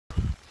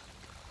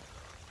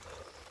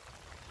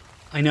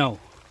I know.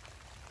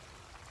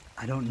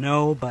 I don't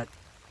know, but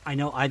I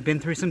know I've been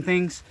through some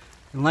things,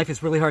 and life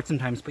is really hard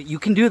sometimes, but you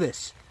can do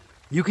this.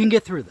 You can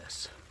get through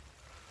this.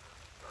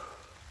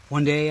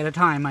 One day at a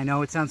time. I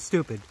know it sounds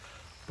stupid,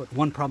 but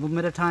one problem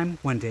at a time,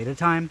 one day at a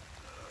time,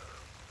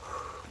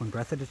 one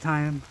breath at a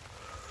time.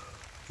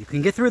 You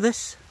can get through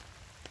this.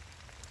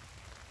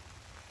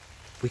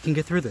 We can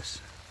get through this.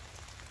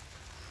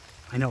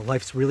 I know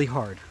life's really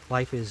hard.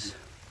 Life is...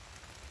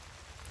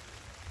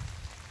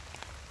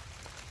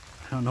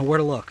 I don't know where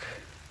to look.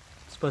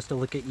 I'm supposed to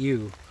look at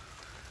you.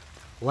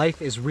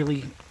 Life is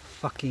really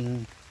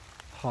fucking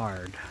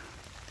hard.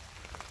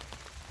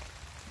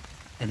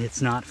 And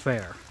it's not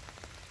fair.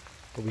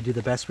 But we do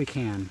the best we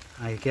can.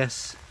 I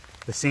guess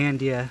the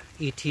Sandia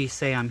ET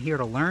say I'm here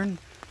to learn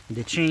and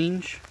to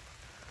change.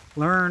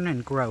 Learn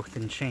and growth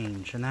and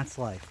change. And that's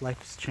life.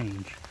 Life is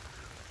change.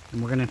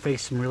 And we're going to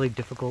face some really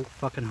difficult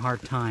fucking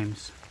hard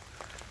times.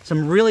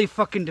 Some really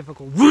fucking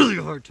difficult, really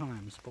hard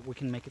times. But we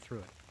can make it through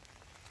it.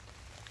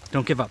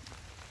 Don't give up.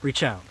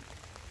 Reach out.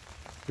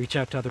 Reach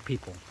out to other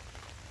people.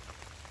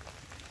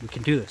 We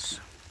can do this.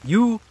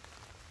 You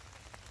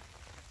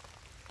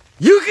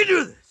can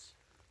do this!